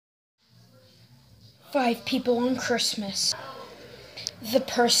5 people on Christmas. The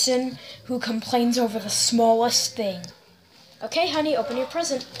person who complains over the smallest thing. Okay, honey, open your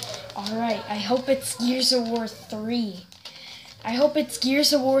present. Alright, I hope it's Gears of War 3. I hope it's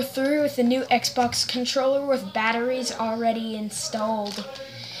Gears of War 3 with the new Xbox controller with batteries already installed.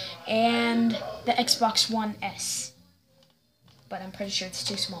 And the Xbox One S. But I'm pretty sure it's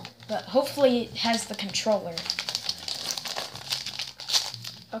too small. But hopefully it has the controller.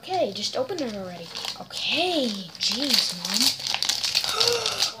 Okay, just open it already. Okay, jeez, Mom.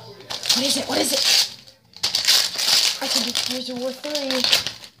 What is it? What is it? I think it's Gears of War 3.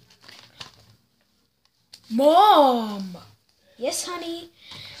 Mom! Yes, honey?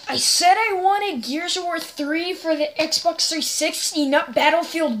 I said I wanted Gears of War 3 for the Xbox 360, not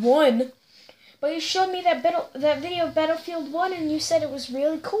Battlefield 1. But you showed me that video of Battlefield 1 and you said it was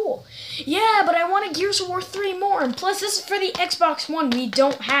really cool. Yeah, but I wanted Gears of War 3 more. And plus, this is for the Xbox One we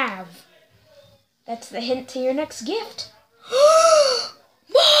don't have. That's the hint to your next gift.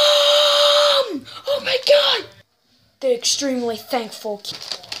 Mom! Oh my God! The extremely thankful kid.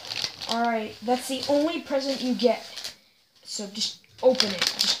 Alright, that's the only present you get. So just open it.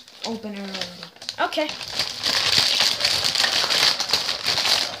 Just open it already. Okay.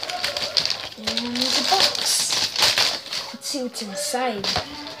 And there's a box. Let's see what's inside.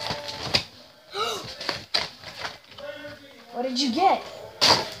 What did you get?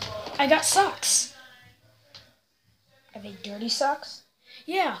 I got socks. Are they dirty socks?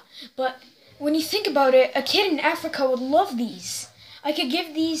 Yeah, but when you think about it, a kid in Africa would love these. I could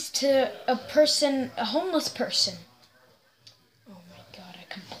give these to a homeless person. Oh my God, I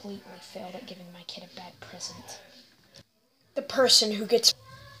completely failed at giving my kid a bad present. The person who gets...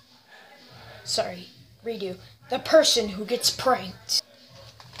 Sorry, redo. The person who gets pranked.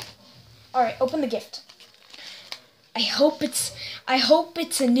 Alright, open the gift. I hope it's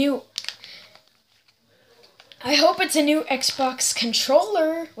a new Xbox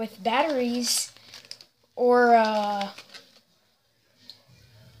controller with batteries. Or I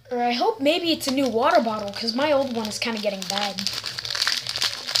hope maybe it's a new water bottle, because my old one is kind of getting bad.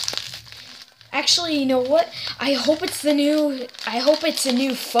 Actually, you know what? I hope it's a new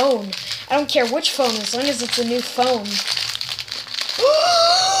phone. I don't care which phone, as long as it's a new phone.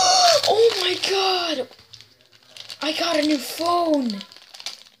 Oh my God! I got a new phone!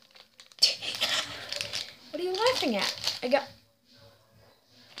 What are you laughing at?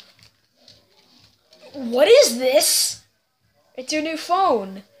 What is this? It's your new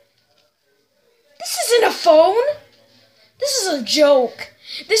phone. This isn't a phone! This is a joke.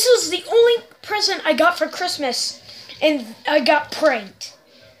 This was the only present I got for Christmas, and I got pranked.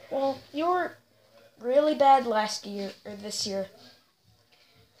 Well, you were really bad last year, or this year.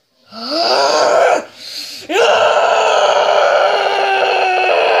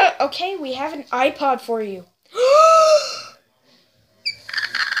 Okay, we have an iPod for you.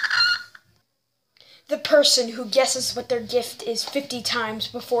 The person who guesses what their gift is 50 times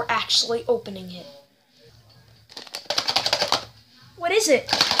before actually opening it. What is it?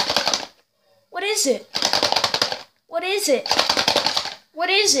 What is it? What is it? What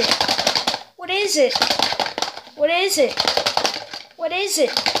is it? What is it? What is it? What is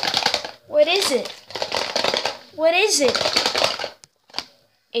it? What is it? What is it?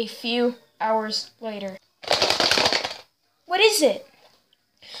 A few hours later. What is it?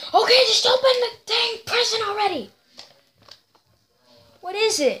 Okay, just open the dang present already. What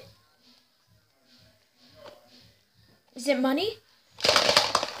is it? Is it money?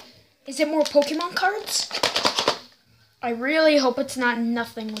 Is it more Pokemon cards? I really hope it's not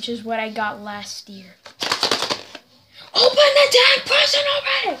nothing, which is what I got last year. Open the dang present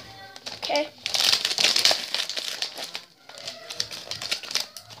already! Okay.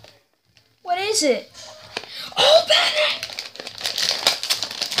 What is it? Open it!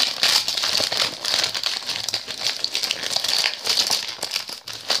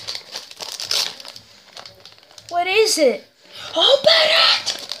 What is it? Open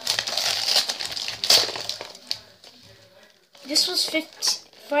it! This was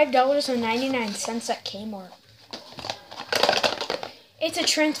 $5.99 at Kmart. It's a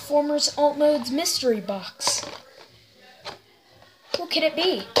Transformers Alt Modes mystery box. Who could it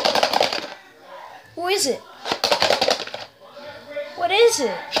be? Who is it? What is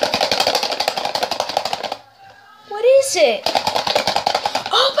it? What is it?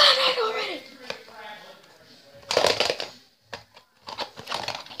 Open it already!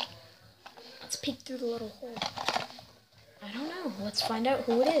 Let's peek through the little hole. I don't know. Let's find out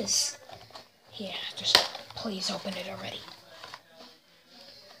who it is. Yeah, just please open it already.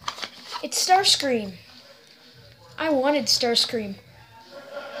 It's Starscream. I wanted Starscream.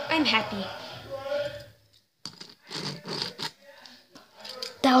 I'm happy.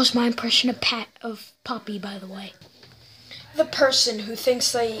 That was my impression of Poppy, by the way. The person who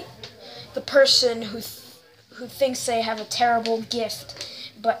thinks they have a terrible gift,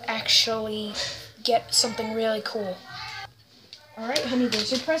 but actually get something really cool. Alright, honey,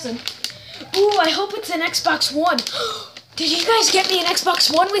 there's your present. Ooh, I hope it's an Xbox One. Did you guys get me an Xbox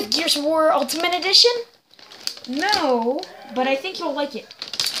One with Gears of War Ultimate Edition? No, but I think you'll like it.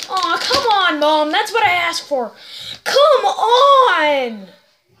 Aw, come on, Mom. That's what I asked for. Come on!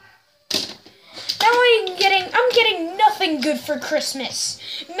 Now I'm getting nothing good for Christmas.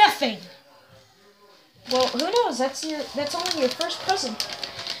 Nothing. Well, who knows? That's only your first present.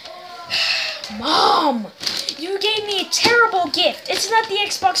 Mom, you gave me a terrible gift. It's not the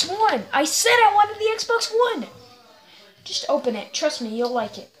Xbox One. I said I wanted the Xbox One. Just open it. Trust me, you'll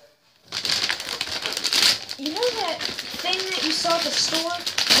like it. You know that thing that you saw at the store?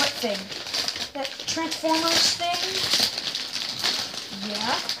 What thing? That Transformers thing?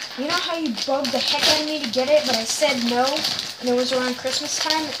 Yeah. You know how you bugged the heck out of me to get it, but I said no, and it was around Christmas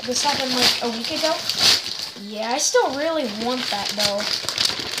time? This happened like a week ago? Yeah, I still really want that, though.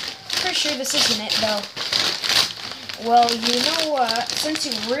 Pretty sure this isn't it, though. Well, you know what? Since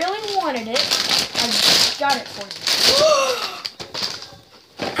you really wanted it, I got it for you.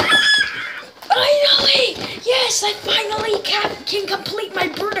 Finally! Yes, I finally can complete my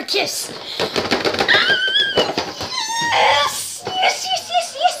Bruticus! Yes! Yes, yes,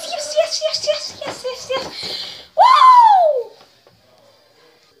 yes, yes, yes, yes, yes, yes, yes, yes, yes! Woo!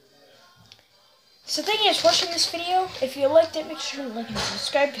 So thank you guys for watching this video. If you liked it, make sure to like and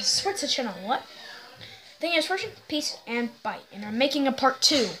subscribe because it supports the channel a lot. Thank you guys for watching. Peace and bye. And I'm making a part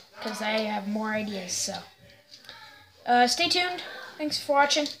 2 because I have more ideas. So stay tuned. Thanks for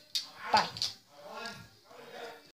watching. Bye.